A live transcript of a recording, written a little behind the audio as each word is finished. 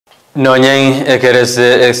Nonyeng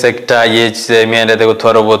ekerese sekta yechse miende de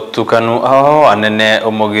gutwara botukanu anene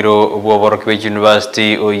omogiro bwoborokwe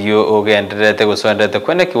University oyo ogendere te gusondete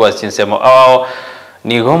kwene kiwasinsemo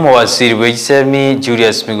ni gomo wasiri bwechsemi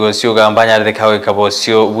Julius Migos Ogamba nyarete kawe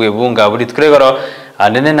kabosyo bwebunga buri turegoro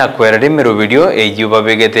anene na kwerere mero video eyuba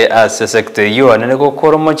begete ase sekta yo anene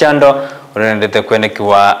gokoro mochando orendete kwene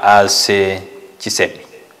kiwa ase chisemi.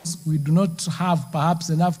 We do not have perhaps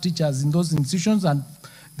enough teachers in those institutions, and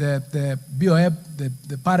the BOEB,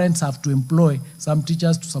 the parents have to employ some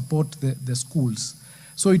teachers to support the schools.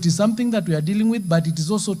 So it is something that we are dealing with, but it is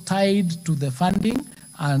also tied to the funding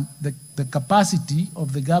and the capacity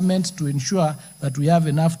of the government to ensure that we have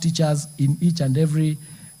enough teachers in each and every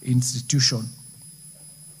institution.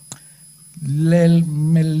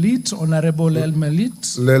 Honorable Lel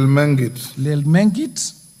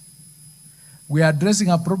Mengit. We are addressing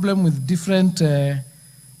a problem with different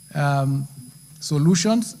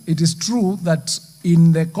solutions. It is true that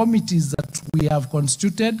in the committees that we have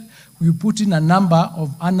constituted, we put in a number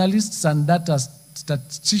of analysts and data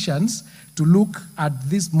statisticians to look at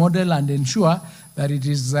this model and ensure that it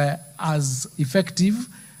is as effective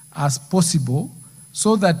as possible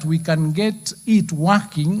so that we can get it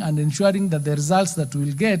working and ensuring that the results that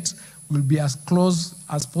we'll get will be as close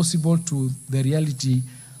as possible to the reality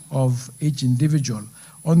of each individual.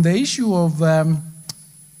 On the issue of the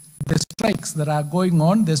strikes that are going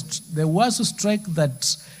on, there was a strike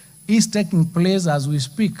that is taking place as we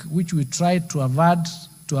speak, which we tried to avert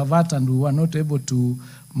and we were not able to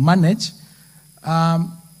manage.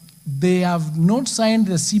 They have not signed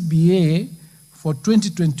the CBA for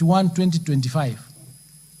 2021-2025,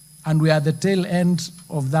 and we are at the tail end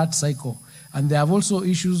of that cycle. And there have also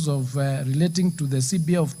issues of relating to the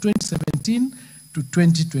CBA of 2017 to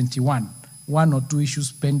 2021, one or two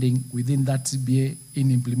issues pending within that CBA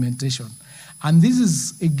in implementation. And this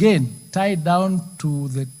is, again, tied down to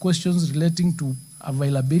the questions relating to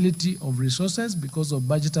availability of resources because of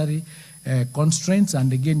budgetary constraints,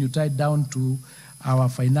 and again, you tie it down to our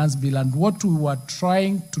finance bill. And what we were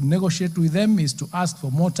trying to negotiate with them is to ask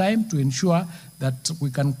for more time to ensure that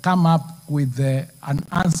we can come up with an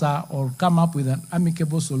answer or come up with an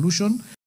amicable solution